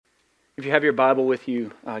If you have your Bible with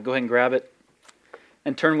you, go ahead and grab it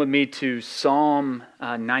and turn with me to Psalm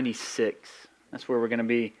 96. That's where we're going to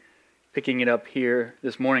be picking it up here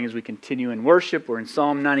this morning as we continue in worship. We're in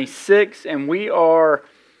Psalm 96, and we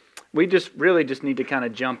just need to kind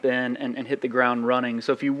of jump in and hit the ground running.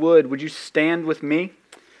 So if you would you stand with me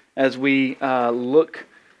as we look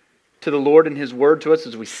to the Lord and His Word to us,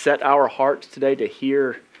 as we set our hearts today to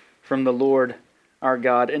hear from the Lord our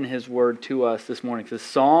God in His Word to us this morning. So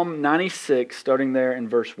Psalm 96, starting there in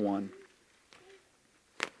verse 1.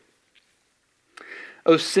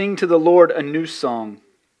 Oh, sing to the Lord a new song.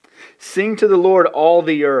 Sing to the Lord all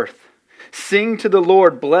the earth. Sing to the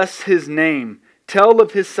Lord, bless His name. Tell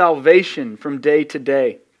of His salvation from day to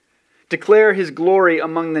day. Declare His glory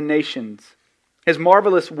among the nations, His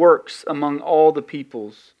marvelous works among all the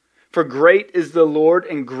peoples. For great is the Lord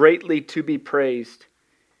and greatly to be praised.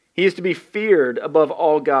 He is to be feared above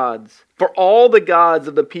all gods. For all the gods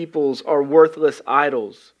of the peoples are worthless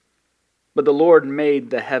idols. But the Lord made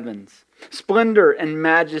the heavens. Splendor and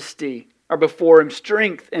majesty are before Him.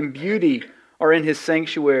 Strength and beauty are in His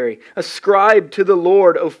sanctuary. Ascribe to the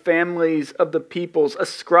Lord, O families of the peoples.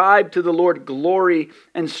 Ascribe to the Lord glory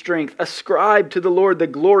and strength. Ascribe to the Lord the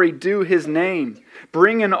glory due His name.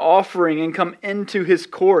 Bring an offering and come into His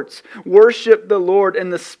courts. Worship the Lord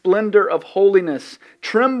in the splendor of holiness.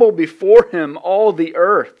 Tremble before Him, all the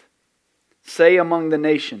earth. Say among the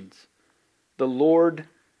nations, the Lord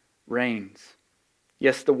reigns.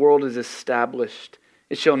 Yes, the world is established.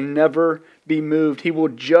 It shall never be moved. He will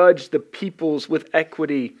judge the peoples with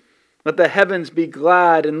equity. Let the heavens be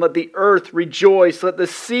glad and let the earth rejoice. Let the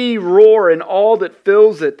sea roar and all that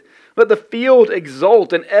fills it. Let the field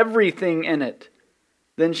exult and everything in it.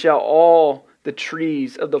 Then shall all the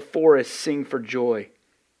trees of the forest sing for joy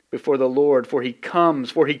before the Lord, for He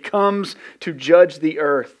comes to judge the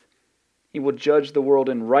earth. He will judge the world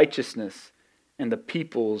in righteousness and the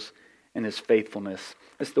peoples in His faithfulness.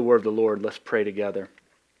 That's the word of the Lord. Let's pray together.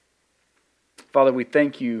 Father, we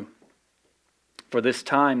thank You for this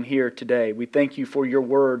time here today. We thank You for Your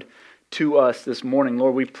word to us this morning.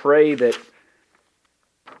 Lord, we pray that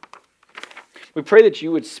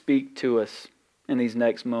You would speak to us in these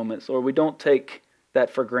next moments. Lord, we don't take that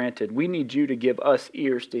for granted. We need You to give us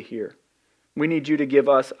ears to hear. We need You to give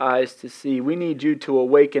us eyes to see. We need You to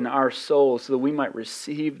awaken our souls so that we might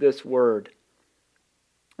receive this word.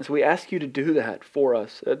 And so we ask You to do that for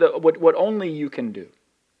us, what only You can do.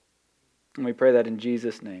 And we pray that in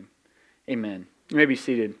Jesus' name. Amen. You may be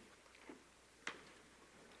seated.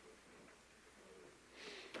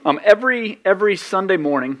 Every Sunday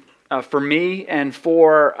morning, for me and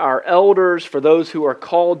for our elders, for those who are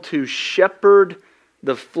called to shepherd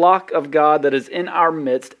the flock of God that is in our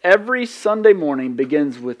midst, every Sunday morning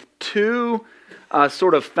begins with two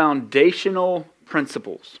sort of foundational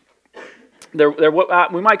principles. They're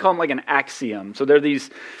what we might call them like an axiom. So they're these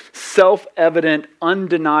self-evident,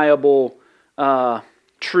 undeniable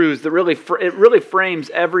truths that really frames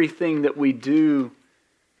everything that we do.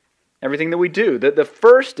 Everything that we do. The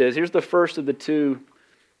first is, here's the first of the two,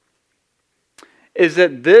 is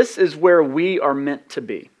that this is where we are meant to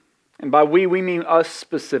be. And by we mean us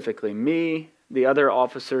specifically, me, the other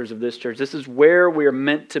officers of this church. This is where we are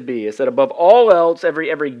meant to be. It's that above all else,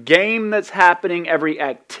 every game that's happening, every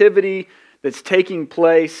activity that's taking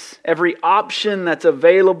place, every option that's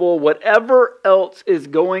available, whatever else is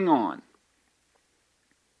going on,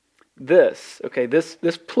 this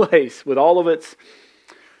place with all of its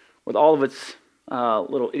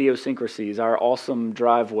little idiosyncrasies, our awesome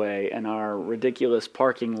driveway and our ridiculous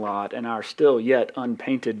parking lot and our still yet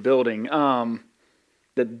unpainted building,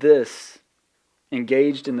 that this,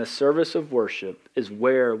 engaged in the service of worship, is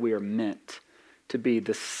where we are meant to be.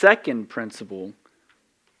 The second principle,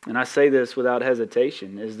 and I say this without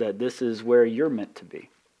hesitation, is that this is where you're meant to be.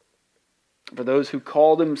 For those who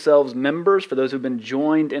call themselves members, for those who've been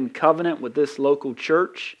joined in covenant with this local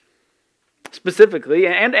church, specifically,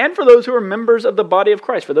 and for those who are members of the body of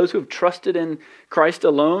Christ, for those who have trusted in Christ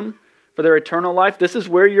alone for their eternal life, this is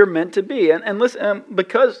where you're meant to be. And listen,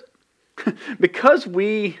 because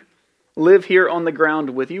we live here on the ground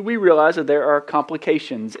with you, we realize that there are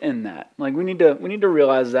complications in that. Like we need to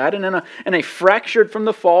realize that. And in a fractured from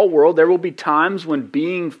the fall world, there will be times when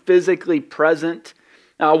being physically present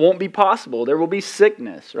won't be possible. There will be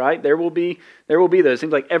sickness, right? There will be those. It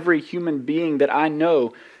seems like every human being that I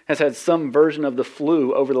know has had some version of the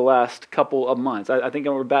flu over the last couple of months. I think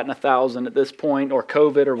we're batting 1,000 at this point, or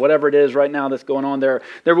COVID, or whatever it is right now that's going on there.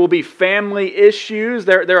 There will be family issues.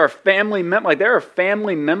 There are family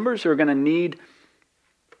members who are going to need,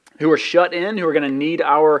 who are shut in, who are going to need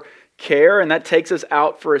our care, and that takes us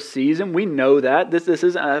out for a season. We know that. This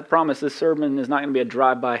isn't, I promise this sermon is not going to be a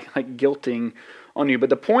drive-by like guilting on you. But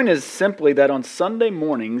the point is simply that on Sunday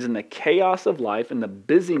mornings, in the chaos of life and the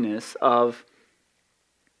busyness of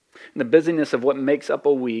what makes up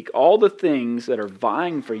a week, all the things that are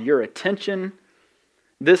vying for your attention,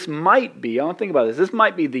 this might be, I want to think about this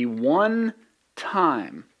might be the one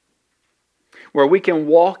time where we can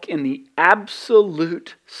walk in the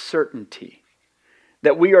absolute certainty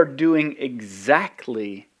that we are doing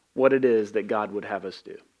exactly what it is that God would have us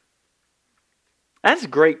do. That's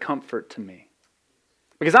great comfort to me.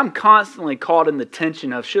 Because I'm constantly caught in the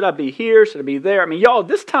tension of, should I be here? Should I be there? I mean, y'all,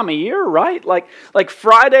 this time of year, right? Like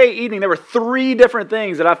Friday evening, there were 3 different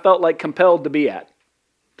things that I felt like compelled to be at.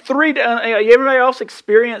 3, everybody else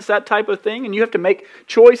experience that type of thing, and you have to make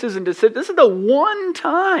choices and decisions. This is the one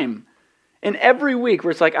time in every week where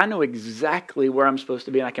it's like, I know exactly where I'm supposed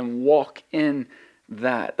to be, and I can walk in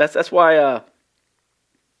that. That's why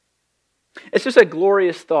it's just a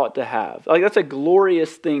glorious thought to have. Like, that's a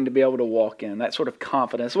glorious thing to be able to walk in, that sort of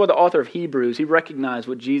confidence. That's why the author of Hebrews, he recognized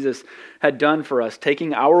what Jesus had done for us,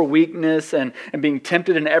 taking our weakness and being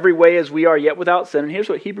tempted in every way as we are, yet without sin. And here's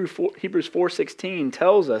what Hebrews 4:16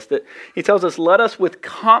 tells us. That he tells us, let us with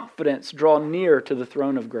confidence draw near to the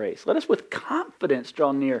throne of grace. Let us with confidence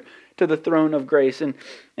draw near to the throne of grace. And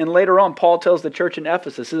later on, Paul tells the church in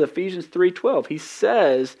Ephesus, this is Ephesians 3:12, he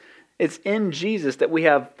says it's in Jesus that we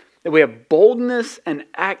have boldness and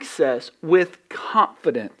access with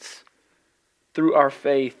confidence through our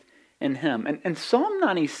faith in Him. And Psalm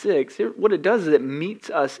 96, what it does is it meets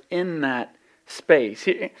us in that space.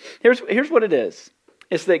 Here's what it is.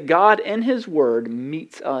 It's that God in His Word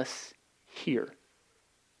meets us here.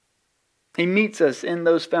 He meets us in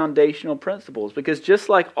those foundational principles. Because just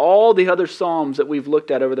like all the other Psalms that we've looked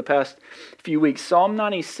at over the past few weeks, Psalm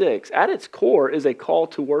 96, at its core, is a call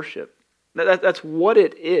to worship. That's what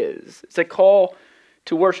it is. It's a call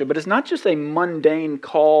to worship. But it's not just a mundane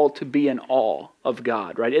call to be in awe of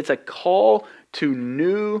God, right? It's a call to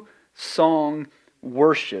new song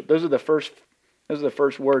worship. Those are the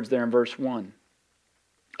first words there in verse 1.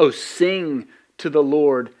 Oh, sing to the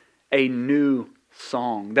Lord a new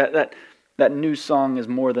song. That new song is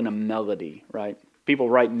more than a melody, right? People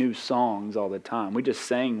write new songs all the time. We just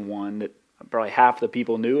sang one that probably half the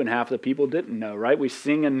people knew and half the people didn't know, right? We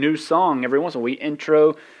sing a new song every once in a while. We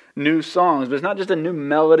intro new songs, but it's not just a new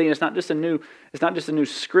melody. It's not just a new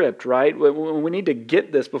script, right? We need to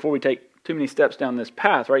get this before we take too many steps down this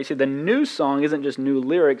path, right? You see, the new song isn't just new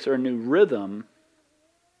lyrics or a new rhythm.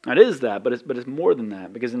 It is that, but it's more than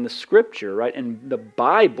that, because in the Scripture, right, in the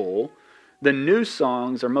Bible, the new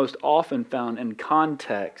songs are most often found in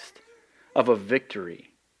context of a victory.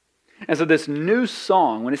 And so this new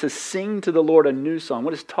song, when it says sing to the Lord a new song,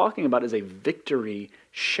 what it's talking about is a victory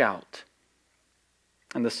shout.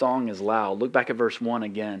 And the song is loud. Look back at verse 1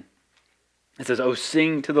 again. It says, oh,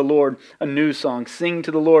 sing to the Lord a new song. Sing to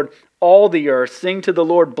the Lord all the earth. Sing to the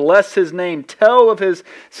Lord, bless His name. Tell of His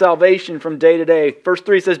salvation from day to day. Verse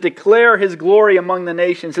 3 says, declare His glory among the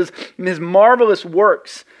nations, His marvelous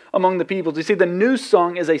works among the peoples. You see, the new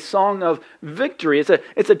song is a song of victory.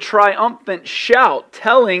 It's a triumphant shout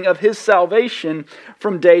telling of His salvation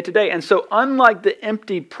from day to day. And so unlike the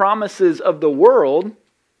empty promises of the world,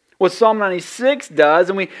 what Psalm 96 does,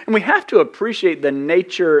 and we have to appreciate the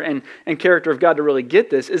nature and character of God to really get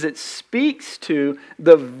this, is it speaks to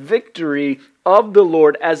the victory of the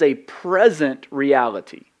Lord as a present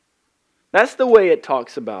reality. That's the way it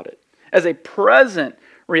talks about it, as a present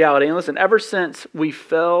reality. And listen, ever since we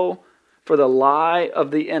fell for the lie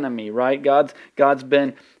of the enemy, right? God's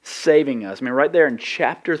been saving us. I mean, right there in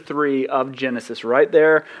chapter 3 of Genesis, right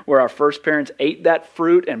there where our first parents ate that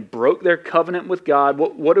fruit and broke their covenant with God,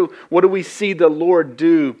 what do we see the Lord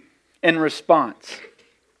do in response?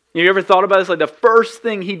 You ever thought about this? Like the first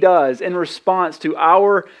thing He does in response to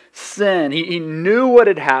our sin, He knew what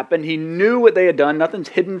had happened. He knew what they had done. Nothing's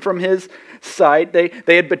hidden from His sight. They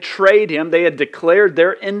had betrayed Him. They had declared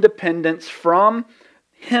their independence from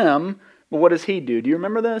Him. But what does He do? Do you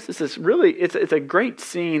remember this? It's a great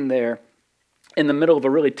scene there in the middle of a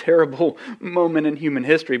really terrible moment in human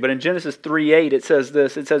history. But in Genesis 3:8, it says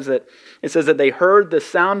this. It says that they heard the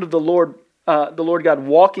sound of the Lord God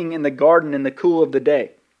walking in the garden in the cool of the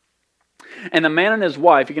day. And the man and his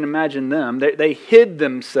wife, you can imagine them, they hid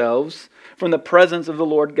themselves from the presence of the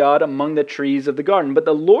Lord God among the trees of the garden. But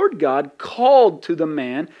the Lord God called to the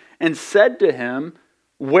man and said to him,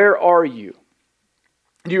 where are you?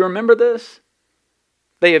 Do you remember this?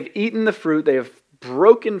 They have eaten the fruit. They have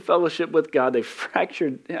broken fellowship with God. They've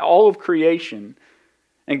fractured all of creation.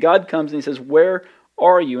 And God comes and He says, where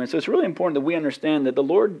are you? And so it's really important that we understand that the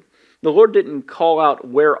Lord The Lord didn't call out,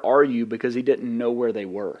 "Where are you?" because he didn't know where they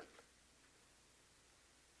were.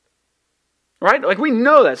 Right? Like we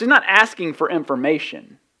know that. So he's not asking for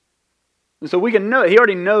information. And so we can know, he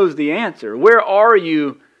already knows the answer. Where are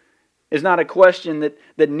you is not a question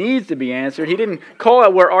that needs to be answered. He didn't call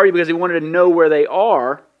out, "Where are you?" because he wanted to know where they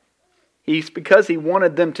are. It's because he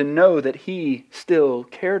wanted them to know that he still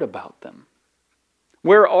cared about them.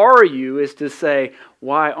 Where are you is to say,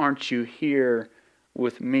 "Why aren't you here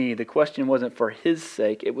with me?" The question wasn't for his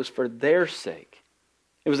sake, it was for their sake.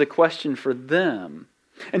 It was a question for them.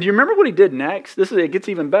 And do you remember what he did next? It gets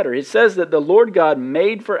even better. It says that the Lord God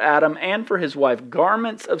made for Adam and for his wife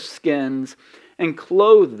garments of skins and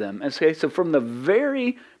clothed them. And so from the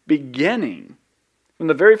very beginning, from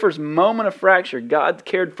the very first moment of fracture, God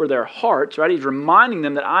cared for their hearts, right? He's reminding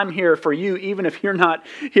them that I'm here for you, even if you're not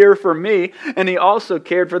here for me. And he also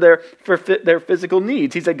cared for their physical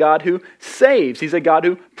needs. He's a God who saves. He's a God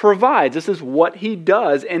who provides. This is what he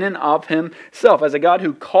does in and of himself. As a God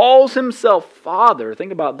who calls himself Father,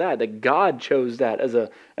 think about that God chose that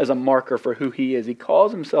as a marker for who he is. He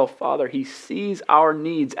calls himself Father. He sees our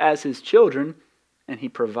needs as his children, and he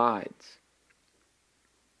provides.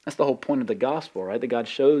 That's the whole point of the gospel, right? That God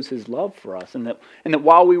shows his love for us, and that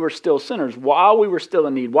while we were still sinners, while we were still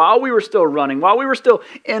in need, while we were still running, while we were still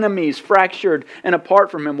enemies, fractured and apart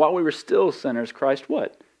from him, while we were still sinners, Christ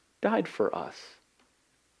what? Died for us.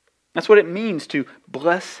 That's what it means to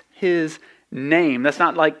bless his name. That's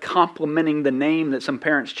not like complimenting the name that some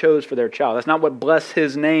parents chose for their child. That's not what bless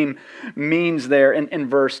his name means there in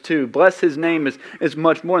verse 2. Bless his name is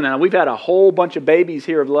much more than that. We've had a whole bunch of babies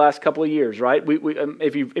here over the last couple of years, right?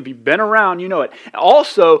 If you've been around, you know it.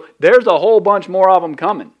 Also, there's a whole bunch more of them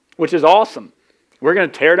coming, which is awesome. We're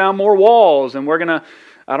going to tear down more walls, and we're going to,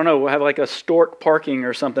 we'll have like a stork parking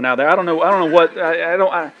or something out there. I don't know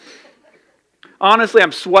what, honestly,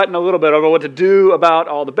 I'm sweating a little bit over what to do about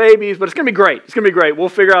all the babies, but it's going to be great. It's going to be great. We'll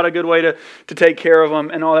figure out a good way to take care of them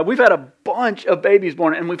and all that. We've had a bunch of babies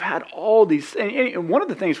born, and we've had all these. And one of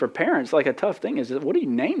the things for parents, like a tough thing, is what do you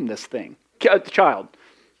name this thing? Child.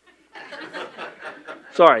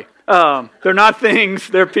 Sorry. They're not things.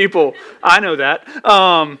 They're people. I know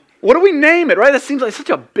that. What do we name it, right? That seems like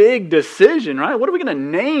such a big decision, right? What are we going to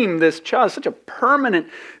name this child? It's such a permanent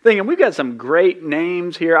thing. And we've got some great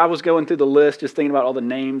names here. I was going through the list just thinking about all the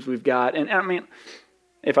names we've got. And I mean,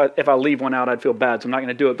 if I leave one out, I'd feel bad, so I'm not going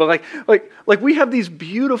to do it. But like we have these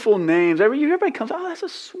beautiful names. Everybody comes, "Oh, that's a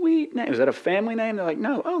sweet name. Is that a family name?" They're like,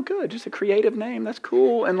 "No." "Oh, good. Just a creative name. That's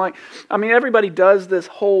cool." And everybody does this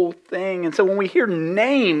whole thing. And so when we hear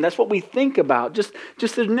name, that's what we think about. Just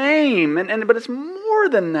his name. But it's more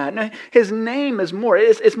than that. No, his name is more.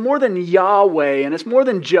 It's more than Yahweh, and it's more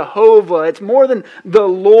than Jehovah. It's more than the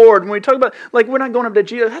Lord. When we talk about, we're not going up to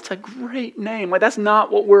Jesus. That's a great name. That's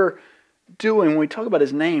not what we're doing. When we talk about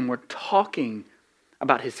his name, we're talking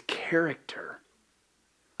about his character.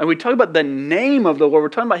 And we talk about the name of the Lord, we're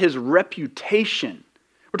talking about his reputation.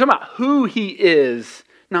 We're talking about who he is,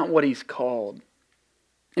 not what he's called.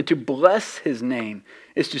 And to bless his name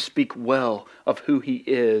is to speak well of who he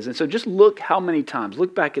is. And so just look how many times,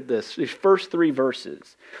 look back at these first 3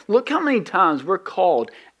 verses. Look how many times we're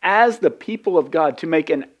called as the people of God to make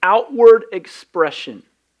an outward expression.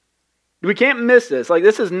 We can't miss this.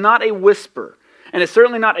 This is not a whisper. And it's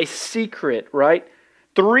certainly not a secret, right?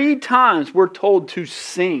 3 times we're told to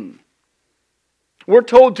sing. We're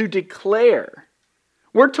told to declare.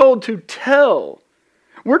 We're told to tell.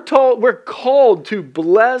 We're called to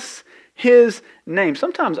bless his name.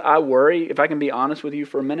 Sometimes I worry, if I can be honest with you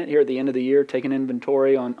for a minute here at the end of the year, taking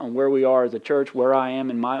inventory on where we are as a church, where I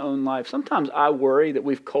am in my own life. Sometimes I worry that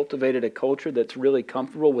we've cultivated a culture that's really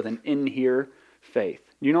comfortable with an in-here faith.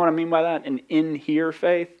 You know what I mean by that? An in-here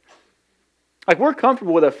faith? We're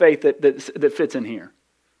comfortable with a faith that fits in here,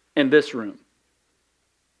 in this room.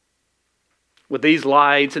 With these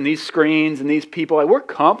lights and these screens and these people, we're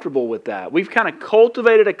comfortable with that. We've kind of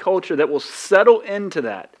cultivated a culture that will settle into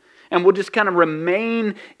that. And we'll just kind of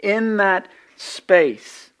remain in that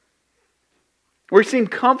space. We seem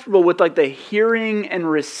comfortable with the hearing and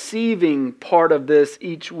receiving part of this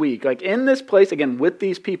each week. In this place, again, with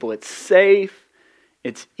these people, it's safe.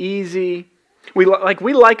 It's easy. We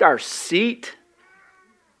like our seat.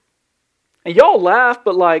 And y'all laugh,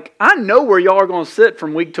 but I know where y'all are going to sit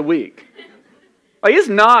from week to week. It's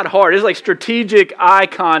not hard. It's strategic eye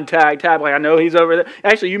contact. I know he's over there.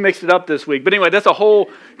 Actually, you mixed it up this week. But anyway, that's a whole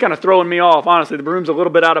kind of throwing me off. Honestly, the room's a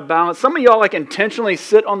little bit out of balance. Some of y'all intentionally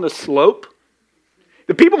sit on the slope.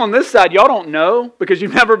 The people on this side, y'all don't know because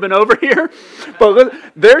you've never been over here. But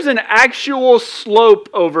there's an actual slope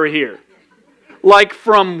over here. like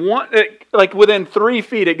from one, like within 3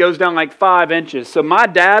 feet, it goes down like 5 inches. So my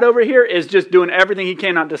dad over here is just doing everything he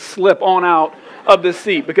can not to slip on out of the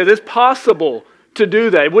seat because it's possible to do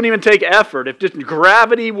that. It wouldn't even take effort if just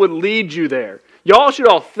gravity would lead you there. Y'all should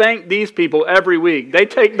all thank these people every week. They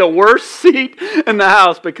take the worst seat in the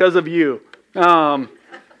house because of you.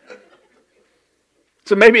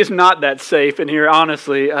 So maybe it's not that safe in here,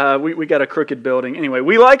 honestly. We got a crooked building. Anyway,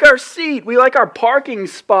 we like our seat. We like our parking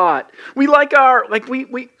spot. We like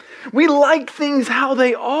we like things how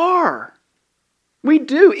they are. We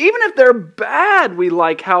do. Even if they're bad, we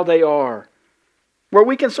like how they are. Where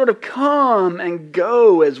we can sort of come and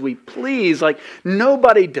go as we please. Like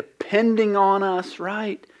nobody depending on us,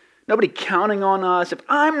 right? Nobody counting on us. If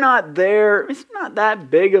I'm not there, it's not that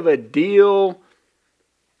big of a deal.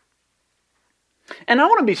 And I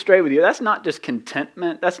want to be straight with you. That's not just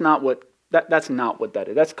contentment. That's not what that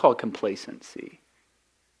is. That's called complacency.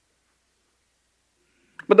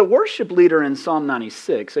 But the worship leader in Psalm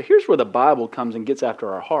 96, so here's where the Bible comes and gets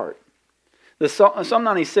after our heart. Psalm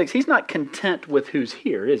 96, he's not content with who's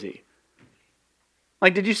here, is he?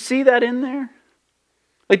 Like, did you see that in there?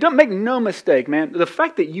 Like, don't make no mistake, man. The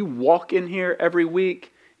fact that you walk in here every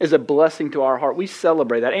week is a blessing to our heart. We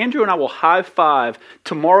celebrate that. Andrew and I will high five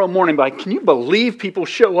tomorrow morning. Like, can you believe people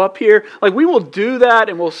show up here? Like, we will do that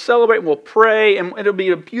and we'll celebrate and we'll pray and it'll be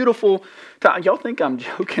a beautiful time. Y'all think I'm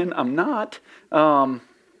joking? I'm not.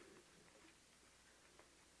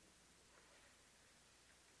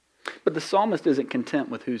 But the psalmist isn't content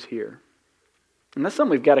with who's here. And that's something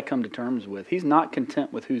we've got to come to terms with. He's not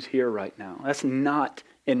content with who's here right now. That's not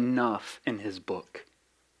enough in his book.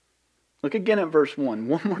 Look again at verse 1.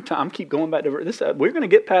 One more time. Keep going back to this. We're going to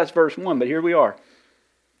get past verse 1, but here we are.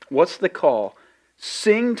 What's the call?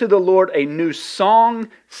 Sing to the Lord a new song.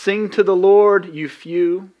 Sing to the Lord, you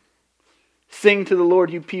few. Sing to the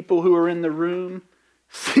Lord, you people who are in the room.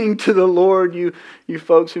 Sing to the Lord, you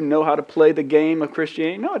folks who know how to play the game of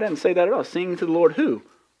Christianity. No, it doesn't say that at all. Sing to the Lord who?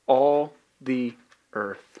 All the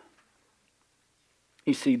earth.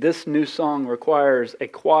 You see, this new song requires a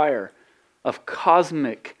choir of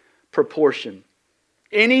cosmic proportion.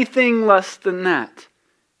 Anything less than that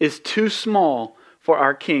is too small for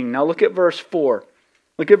our King. Now look at verse 4.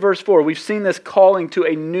 Look at verse 4. We've seen this calling to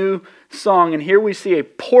a new song, and here we see a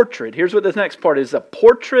portrait. Here's what this next part is, a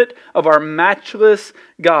portrait of our matchless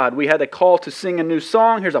God. We had a call to sing a new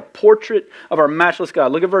song. Here's a portrait of our matchless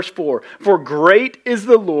God. Look at verse 4. For great is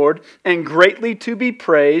the Lord, and greatly to be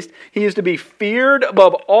praised. He is to be feared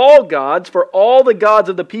above all gods, for all the gods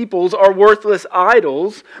of the peoples are worthless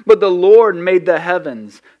idols, but the Lord made the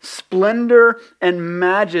heavens. Splendor and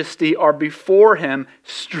majesty are before him,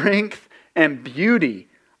 strength and beauty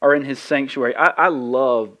are in his sanctuary. I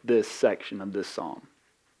love this section of this psalm.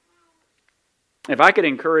 If I could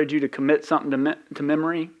encourage you to commit something to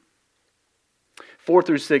memory, 4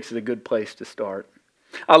 through 6 is a good place to start.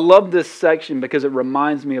 I love this section because it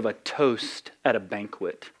reminds me of a toast at a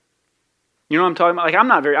banquet. You know what I'm talking about?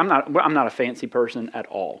 Like I'm not a fancy person at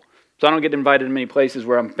all. So I don't get invited to many places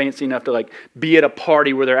where I'm fancy enough to like be at a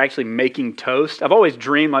party where they're actually making toast. I've always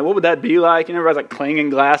dreamed like, what would that be like? And everybody's like clanging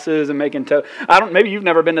glasses and making toast. Maybe you've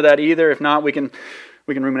never been to that either. If not, we can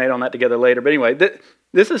ruminate on that together later. But anyway,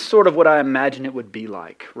 this is sort of what I imagine it would be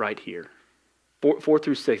like right here. 4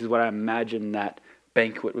 through 6 is what I imagine that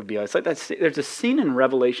banquet would be like. It's like there's a scene in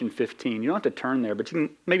Revelation 15. You don't have to turn there, but you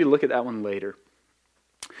can maybe look at that one later.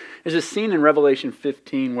 There's a scene in Revelation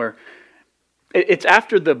 15 where it's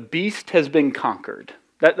after the beast has been conquered.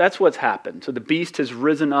 That's what's happened. So the beast has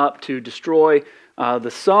risen up to destroy the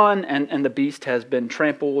sun, and the beast has been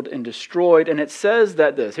trampled and destroyed. And it says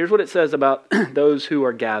that here's what it says about those who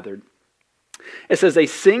are gathered. It says, they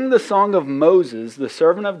sing the song of Moses, the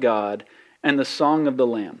servant of God, and the song of the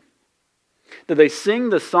Lamb. That they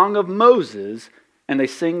sing the song of Moses, and they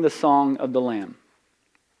sing the song of the Lamb.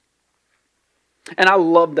 And I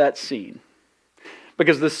love that scene.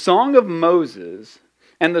 Because the song of Moses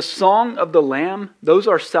and the song of the Lamb, those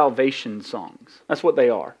are salvation songs. That's what they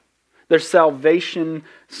are. They're salvation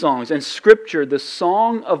songs. In Scripture, the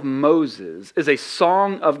song of Moses is a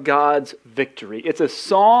song of God's victory. It's a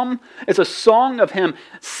song of him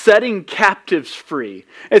setting captives free.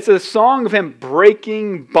 It's a song of him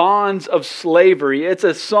breaking bonds of slavery. It's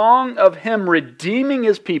a song of him redeeming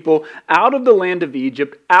his people out of the land of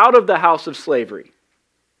Egypt, out of the house of slavery.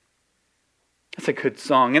 That's a good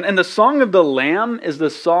song. And the song of the Lamb is the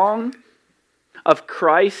song of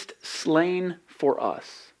Christ slain for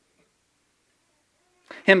us.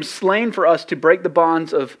 Him slain for us to break the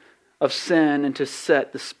bonds of of sin and to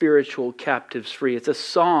set the spiritual captives free. It's a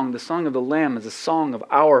song. The song of the Lamb is a song of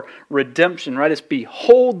our redemption, right? It's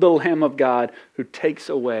behold the Lamb of God who takes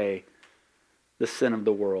away the sin of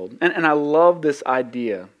the world. And I love this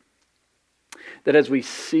idea that as we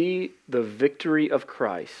see the victory of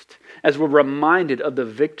Christ, as we're reminded of the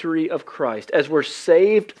victory of Christ, as we're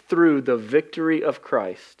saved through the victory of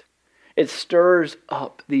Christ, it stirs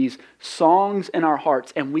up these songs in our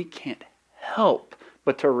hearts, and we can't help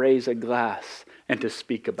but to raise a glass and to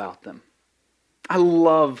speak about them. I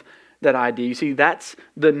love that idea. You see, that's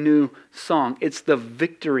the new song. It's the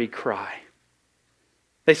victory cry.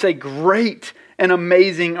 They say, great and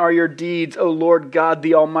amazing are your deeds, O Lord God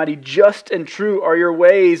the Almighty. Just and true are your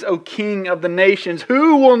ways, O King of the nations.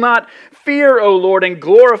 Who will not fear, O Lord, and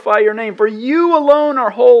glorify your name? For you alone are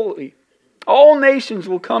holy. All nations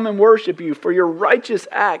will come and worship you, for your righteous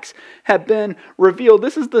acts have been revealed.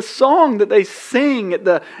 This is the song that they sing at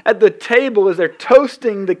the table as they're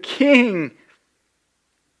toasting the King.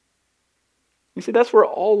 You see, that's where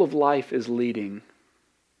all of life is leading.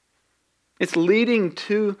 It's leading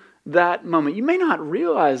to that moment. You may not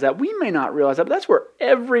realize that. We may not realize that. But that's where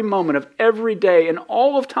every moment of every day and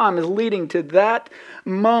all of time is leading to that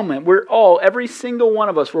moment. Every single one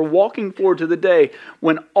of us, we're walking forward to the day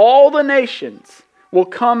when all the nations will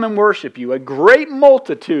come and worship you. A great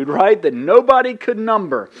multitude, right, that nobody could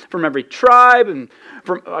number. From every tribe and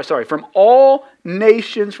from all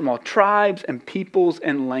nations, from all tribes and peoples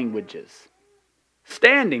and languages.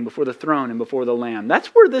 Standing before the throne and before the Lamb. That's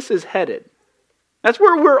where this is headed. That's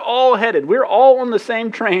where we're all headed. We're all on the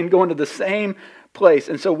same train going to the same place.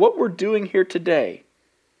 And so what we're doing here today,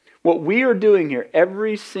 what we are doing here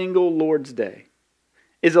every single Lord's Day,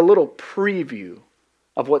 is a little preview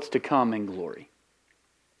of what's to come in glory.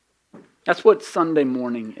 That's what Sunday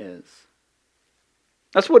morning is.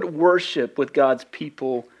 That's what worship with God's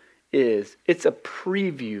people is. It's a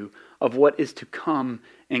preview of what is to come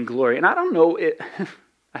in glory. And I don't know,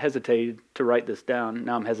 I hesitated to write this down.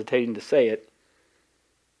 Now I'm hesitating to say it.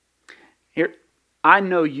 Here, I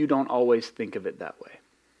know you don't always think of it that way.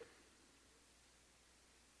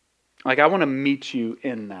 Like, I want to meet you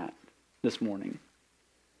in that this morning.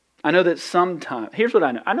 I know that sometimes, here's what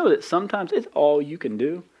I know. I know that sometimes it's all you can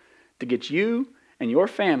do to get you and your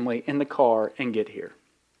family in the car and get here.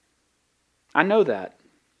 I know that.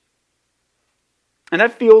 And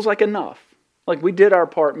that feels like enough. Like, we did our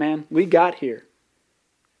part, man. We got here.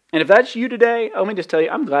 And if that's you today, let me just tell you,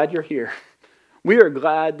 I'm glad you're here. We are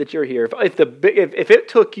glad that you're here. If it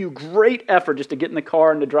took you great effort just to get in the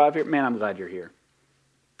car and to drive here, man, I'm glad you're here.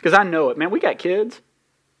 Because I know it, man. We got kids.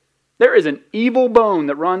 There is an evil bone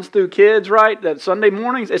that runs through kids, right? That Sunday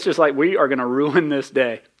mornings, it's just like, we are going to ruin this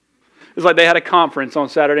day. It's like they had a conference on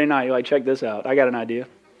Saturday night. You're like, check this out. I got an idea.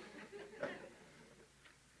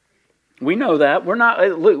 We know that.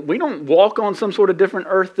 We don't walk on some sort of different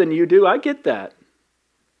earth than you do. I get that.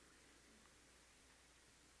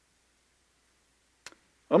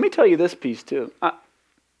 Let me tell you this piece too,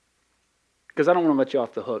 because I don't want to let you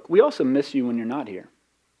off the hook. We also miss you when you're not here.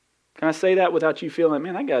 Can I say that without you feeling,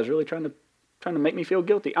 man, that guy's really trying to make me feel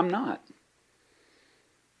guilty? I'm not.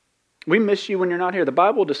 We miss you when you're not here. The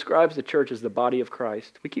Bible describes the church as the body of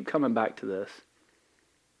Christ. We keep coming back to this.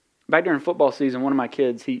 Back during football season, one of my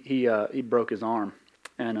kids, he broke his arm,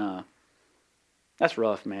 and that's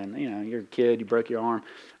rough, man. You know, you're a kid, you broke your arm,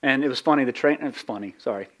 and it was funny.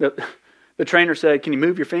 The trainer said, "Can you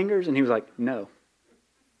move your fingers?" And he was like, "No."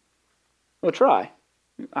 Well, try.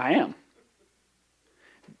 I am.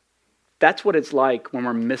 That's what it's like when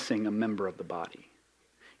we're missing a member of the body.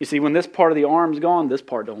 You see, when this part of the arm's gone, this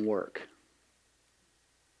part don't work.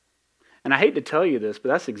 And I hate to tell you this, but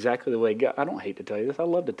that's exactly the way God... I don't hate to tell you this. I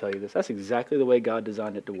love to tell you this. That's exactly the way God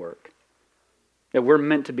designed it to work. That we're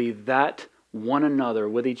meant to be that one another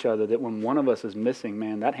with each other, that when one of us is missing,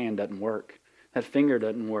 man, that hand doesn't work. That finger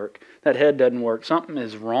doesn't work. That head doesn't work. Something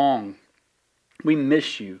is wrong. We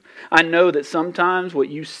miss you. I know that sometimes what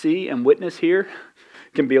you see and witness here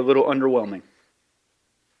can be a little underwhelming.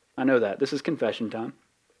 I know that. This is confession time.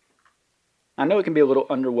 I know it can be a little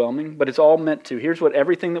underwhelming, but it's all meant to. Here's what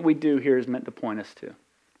everything that we do here is meant to point us to.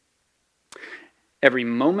 Every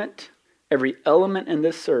moment, every element in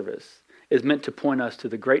this service is meant to point us to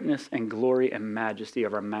the greatness and glory and majesty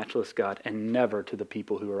of our matchless God, and never to the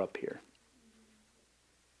people who are up here.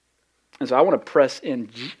 And so I want to press in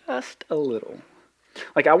just a little.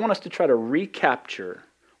 Like, I want us to try to recapture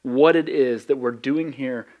what it is that we're doing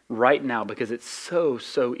here right now, because it's so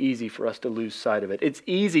easy for us to lose sight of it. It's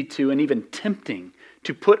easy to, and even tempting,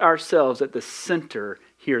 to put ourselves at the center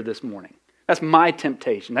here this morning. That's my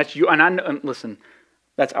temptation. That's you. And I know, and listen,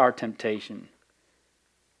 that's our temptation.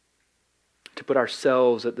 put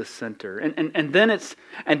ourselves at the center. And then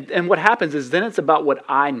and what happens is then it's about what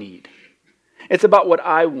I need. It's about what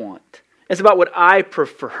I want. It's about what I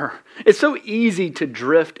prefer. It's so easy to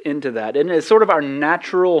drift into that. And it's sort of our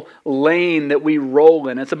natural lane that we roll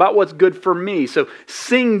in. It's about what's good for me. So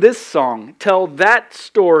sing this song. Tell that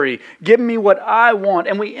story. Give me what I want.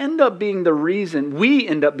 And we end up being the reason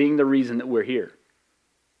that we're here.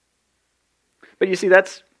 But you see,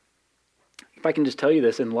 if I can just tell you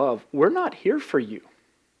this in love, we're not here for you.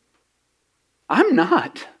 I'm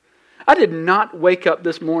not. I did not wake up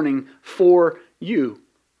this morning for you.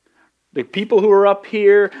 The people who are up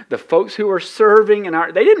here, the folks who are serving,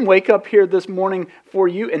 they didn't wake up here this morning for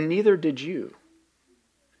you, and neither did you.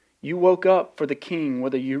 You woke up for the King,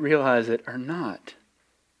 whether you realize it or not.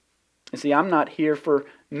 You see, I'm not here for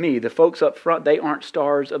me. The folks up front, they aren't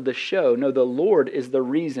stars of the show. No, the Lord is the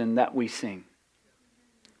reason that we sing.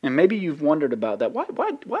 And maybe you've wondered about that. Why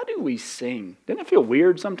do we sing? Doesn't it feel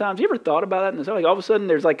weird sometimes? You ever thought about that? And it's like all of a sudden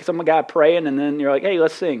there's like some guy praying, and then you're like, hey,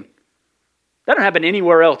 let's sing. That don't happen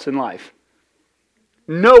anywhere else in life.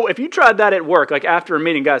 No, if you tried that at work, like after a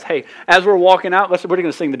meeting, guys, hey, as we're walking out, we're going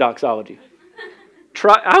to sing the doxology.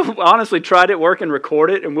 I've honestly tried it at work and record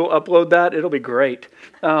it, and we'll upload that. It'll be great.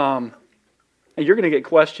 And you're going to get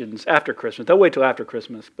questions after Christmas. They'll wait till after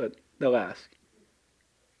Christmas, but they'll ask.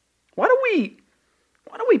 Why do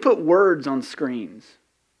we put words on screens?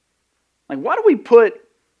 Like, why do we put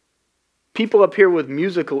people up here with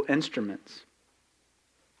musical instruments?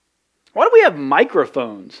 Why do we have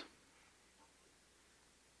microphones?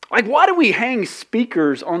 Like, why do we hang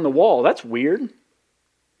speakers on the wall? That's weird.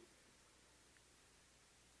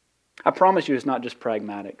 I promise you it's not just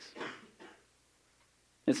pragmatics.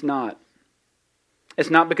 It's not. It's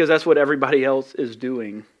not because that's what everybody else is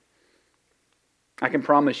doing. I can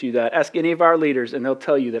promise you that. Ask any of our leaders and they'll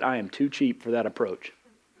tell you that I am too cheap for that approach.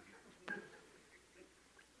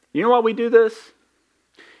 You know why we do this?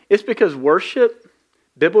 It's because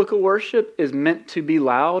biblical worship, is meant to be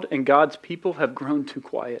loud, and God's people have grown too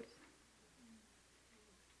quiet.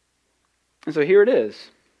 And so here it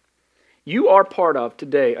is. You are part of,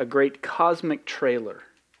 today, a great cosmic trailer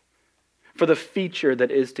for the feature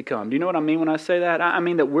that is to come. Do you know what I mean when I say that? I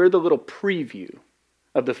mean that we're the little preview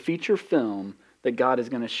of the feature film that God is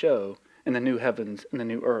going to show in the new heavens and the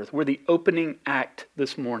new earth. We're the opening act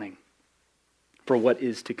this morning for what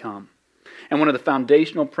is to come. And one of the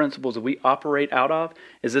foundational principles that we operate out of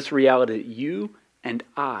is this reality that you and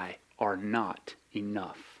I are not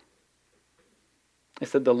enough.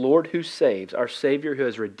 It's that the Lord who saves, our Savior who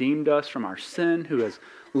has redeemed us from our sin, who has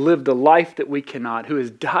lived the life that we cannot, who has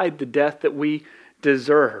died the death that we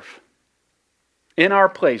deserve. In our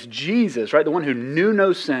place, Jesus, right, the one who knew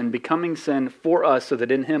no sin, becoming sin for us so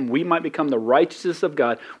that in Him we might become the righteousness of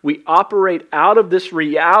God. We operate out of this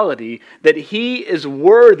reality that He is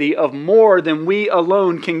worthy of more than we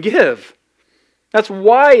alone can give. That's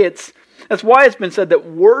why it's been said that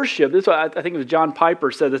worship, this is what I think it was John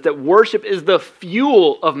Piper said this, that worship is the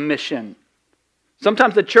fuel of mission.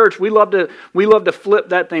 Sometimes the church, we love to flip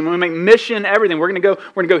that thing. When we make mission everything, we're going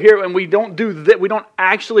to go here, and we don't do that. We don't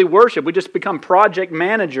actually worship. We just become project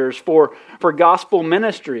managers for gospel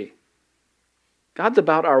ministry. God's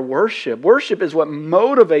about our worship. Worship is what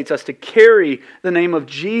motivates us to carry the name of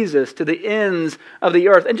Jesus to the ends of the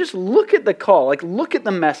earth. And just look at the call, like look at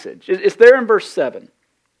the message. It's there in verse 7.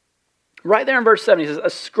 Right there in verse 7, he says,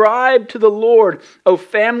 "Ascribe to the Lord, O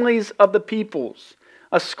families of the peoples.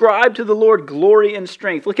 Ascribe to the Lord glory and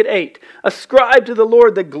strength." Look at 8. "Ascribe to the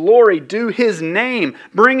Lord the glory due His name.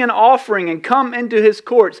 Bring an offering and come into His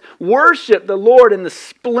courts. Worship the Lord in the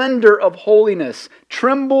splendor of holiness.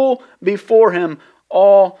 Tremble before Him,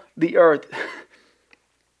 all the earth."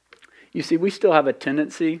 You see, we still have a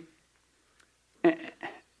tendency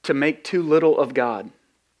to make too little of God.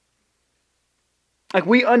 Like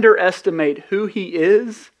we underestimate who He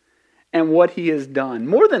is and what He has done.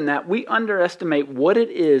 More than that, we underestimate what it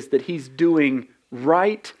is that He's doing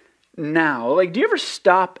right now. Like, do you ever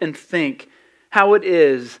stop and think how it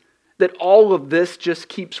is that all of this just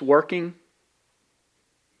keeps working?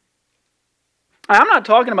 I'm not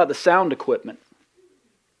talking about the sound equipment.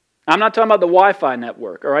 I'm not talking about the Wi-Fi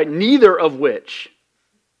network, all right? Neither of which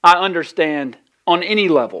I understand on any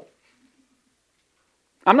level.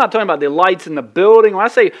 I'm not talking about the lights in the building. When I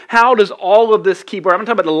say, how does all of this keep working? I'm not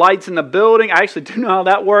talking about the lights in the building. I actually do know how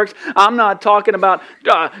that works. I'm not talking about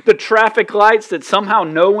the traffic lights that somehow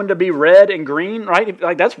know when to be red and green, right?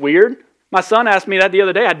 Like, that's weird. My son asked me that the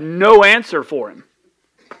other day. I had no answer for him.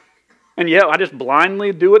 And yeah, I just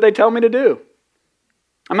blindly do what they tell me to do.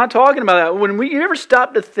 I'm not talking about that. You ever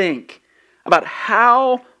stop to think about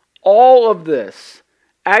how all of this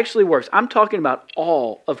actually works. I'm talking about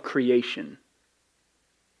all of creation.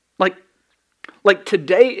 Like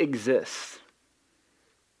today exists.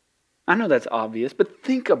 I know that's obvious, but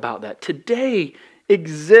think about that. Today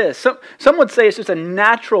exists. Some would say it's just a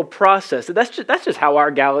natural process. That's just how our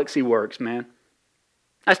galaxy works, man.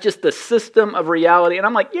 That's just the system of reality. And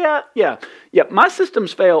I'm like, yeah. My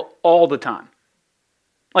systems fail all the time.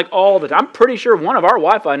 Like all the time. I'm pretty sure one of our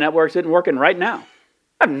Wi-Fi networks isn't working right now.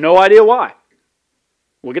 I have no idea why.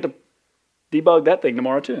 We'll get to debug that thing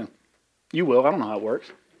tomorrow too. You will. I don't know how it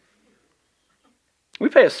works. We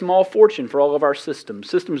pay a small fortune for all of our systems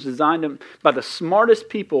designed by the smartest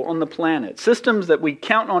people on the planet, systems that we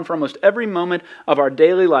count on for almost every moment of our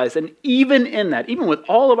daily lives. And even in that, even with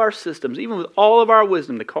all of our systems, even with all of our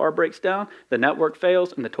wisdom, the car breaks down, the network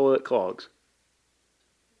fails, and the toilet clogs.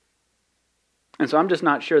 And so I'm just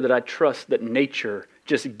not sure that I trust that nature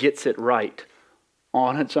just gets it right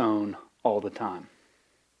on its own all the time.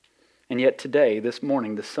 And yet today, this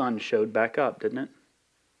morning, the sun showed back up, didn't it?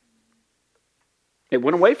 It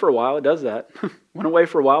went away for a while. It does that. Went away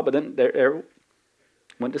for a while, but then there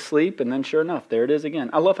went to sleep, and then sure enough, there it is again.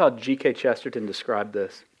 I love how G.K. Chesterton described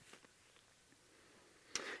this.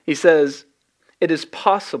 He says, it is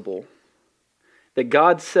possible that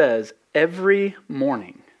God says every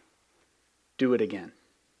morning, do it again.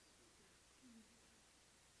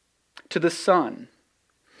 To the sun,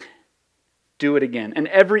 do it again. And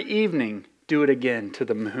every evening, do it again to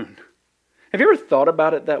the moon. Have you ever thought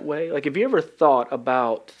about it that way? Like, have you ever thought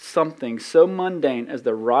about something so mundane as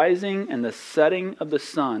the rising and the setting of the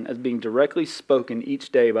sun as being directly spoken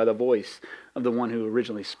each day by the voice of the one who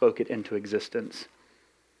originally spoke it into existence?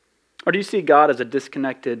 Or do you see God as a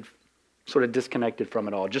disconnected from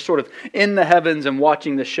it all, just sort of in the heavens and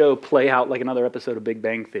watching the show play out like another episode of Big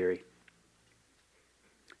Bang Theory?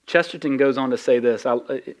 Chesterton goes on to say this,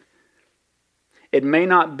 it may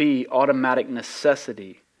not be automatic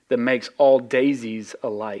necessity that makes all daisies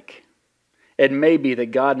alike. It may be that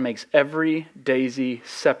God makes every daisy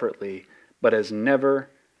separately, but has never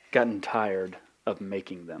gotten tired of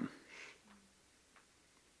making them.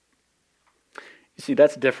 You see,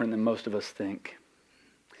 that's different than most of us think.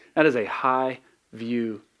 That is a high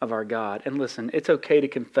view of our God. And listen, it's okay to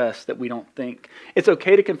confess that we don't think. It's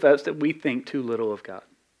okay to confess that we think too little of God.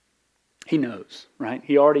 He knows, right?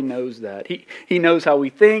 He already knows that. He knows how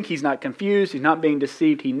we think. He's not confused. He's not being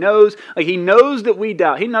deceived. He knows that we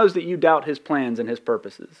doubt. He knows that you doubt His plans and His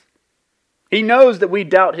purposes. He knows that we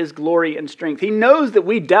doubt His glory and strength. He knows that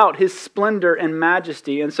we doubt His splendor and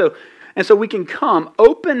majesty. And so we can come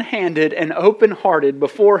open-handed and open-hearted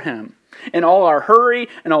before Him in all our hurry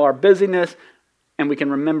and all our busyness, and we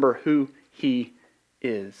can remember who He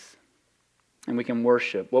is. And we can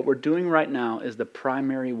worship. What we're doing right now is the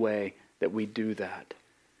primary way that we do that.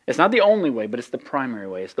 It's not the only way, but it's the primary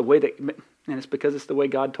way. It's the way that, and it's because it's the way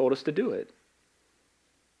God told us to do it.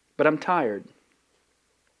 But I'm tired.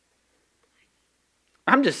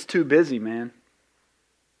 I'm just too busy, man.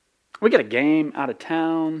 We got a game out of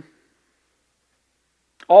town.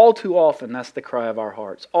 All too often, that's the cry of our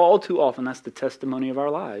hearts. All too often, that's the testimony of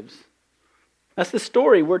our lives. That's the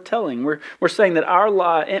story we're telling. We're saying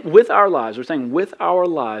that with our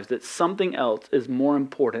lives that something else is more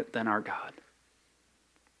important than our God.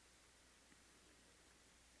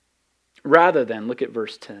 Rather than, look at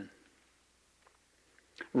verse 10.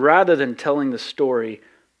 Rather than telling the story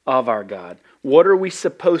of our God, what are we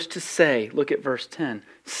supposed to say? Look at verse 10.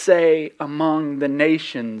 Say among the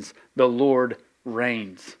nations, the Lord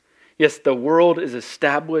reigns. Yes, the world is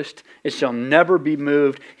established. It shall never be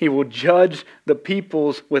moved. He will judge the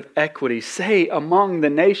peoples with equity. Say among the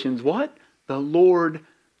nations, what? The Lord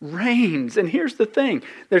reigns. And here's the thing.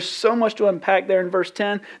 There's so much to unpack there in verse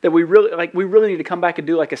 10 that we really need to come back and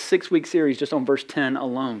do like a 6-week series just on verse 10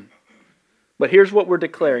 alone. But here's what we're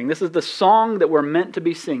declaring. This is the song that we're meant to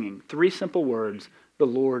be singing. 3 simple words. The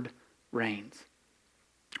Lord reigns.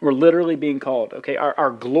 We're literally being called. Okay, our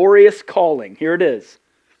glorious calling. Here it is.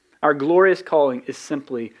 Our glorious calling is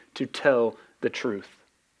simply to tell the truth.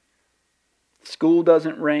 School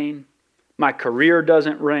doesn't reign. My career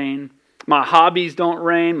doesn't reign. My hobbies don't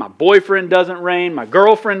reign. My boyfriend doesn't reign. My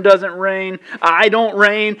girlfriend doesn't reign. I don't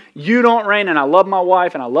reign. You don't reign. And I love my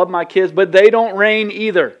wife and I love my kids, but they don't reign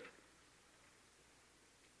either.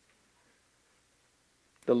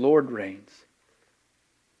 The Lord reigns.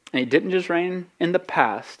 And He didn't just reign in the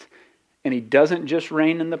past, and He doesn't just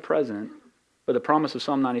reign in the present. But the promise of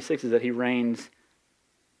Psalm 96 is that He reigns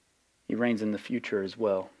in the future as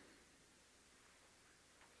well.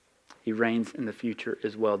 He reigns in the future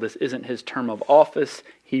as well. This isn't His term of office.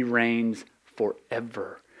 He reigns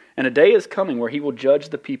forever. And a day is coming where He will judge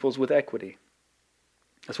the peoples with equity.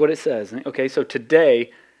 That's what it says. Okay, so today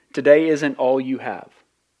isn't all you have.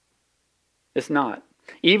 It's not.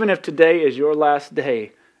 Even if today is your last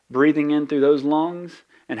day, breathing in through those lungs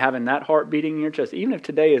and having that heart beating in your chest, even if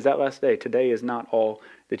today is that last day, today is not all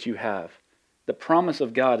that you have. The promise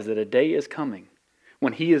of God is that a day is coming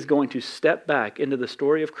when He is going to step back into the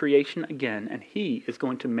story of creation again, and He is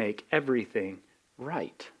going to make everything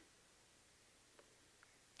right.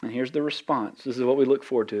 And here's the response. This is what we look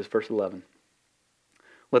forward to, is verse 11.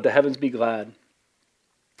 Let the heavens be glad,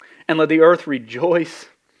 and let the earth rejoice.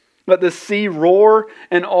 Let the sea roar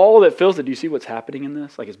and all that fills it. Do you see what's happening in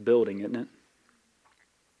this? Like it's building, isn't it?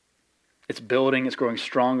 It's building, it's growing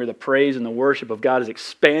stronger. The praise and the worship of God is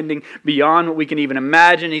expanding beyond what we can even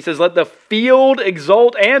imagine. He says, let the field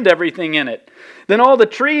exult and everything in it. Then all the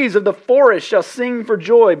trees of the forest shall sing for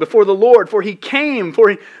joy before the Lord, for He comes to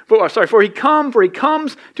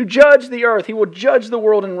judge the earth. He will judge the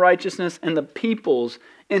world in righteousness and the peoples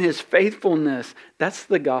in His faithfulness. That's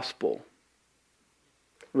the gospel.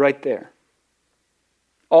 Right there.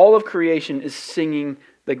 All of creation is singing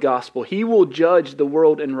the gospel. He will judge the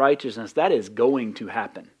world in righteousness. That is going to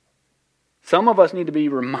happen. Some of us need to be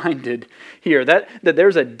reminded here that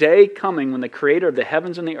there's a day coming when the Creator of the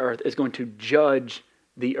heavens and the earth is going to judge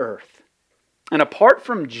the earth. And apart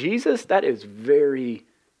from Jesus, that is very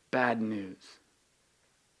bad news.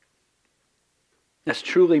 That's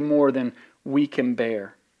truly more than we can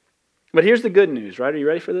bear. But here's the good news, right? Are you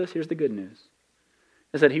ready for this? Here's the good news.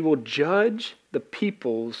 Is that He will judge the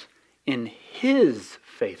peoples in His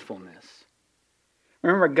faithfulness.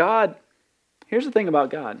 Remember, God, here's the thing about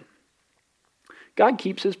God. God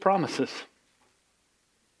keeps His promises.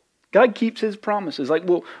 God keeps His promises. Like,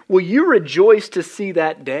 will you rejoice to see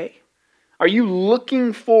that day? Are you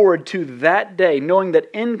looking forward to that day, knowing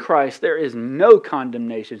that in Christ there is no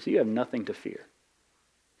condemnation, so you have nothing to fear?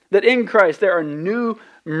 That in Christ there are new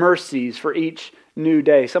mercies for each new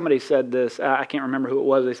day. Somebody said this, I can't remember who it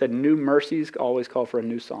was. They said new mercies always call for a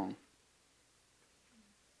new song.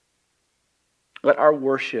 Let our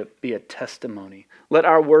worship be a testimony. Let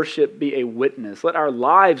our worship be a witness. Let our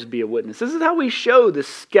lives be a witness. This is how we show the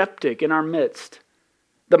skeptic in our midst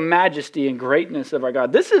the majesty and greatness of our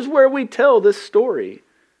God. This is where we tell this story.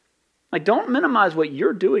 Like, don't minimize what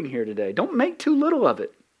you're doing here today. Don't make too little of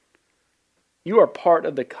it. You are part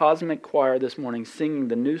of the cosmic choir this morning singing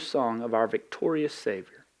the new song of our victorious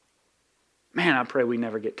Savior. Man, I pray we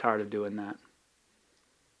never get tired of doing that.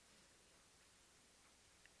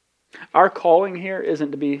 Our calling here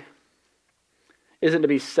isn't to be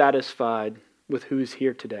satisfied with who's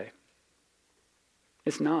here today.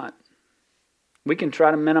 It's not. We can try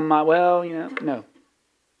to minimize, no.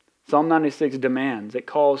 Psalm 96 demands, it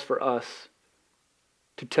calls for us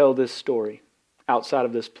to tell this story outside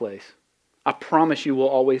of this place. I promise you we'll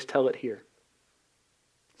always tell it here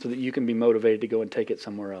so that you can be motivated to go and take it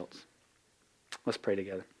somewhere else. Let's pray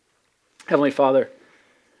together. Heavenly Father,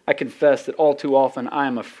 I confess that all too often I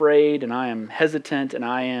am afraid and I am hesitant and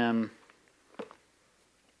I'm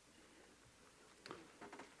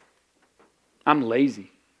lazy.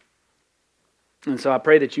 And so I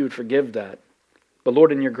pray that you would forgive that. But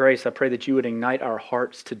Lord, in your grace, I pray that you would ignite our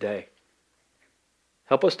hearts today.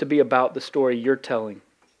 Help us to be about the story you're telling.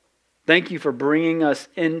 Thank you for bringing us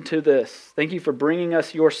into this. Thank you for bringing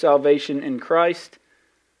us your salvation in Christ.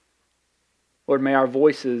 Lord, may our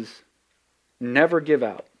voices never give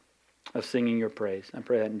out of singing your praise. I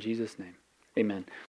pray that in Jesus' name. Amen.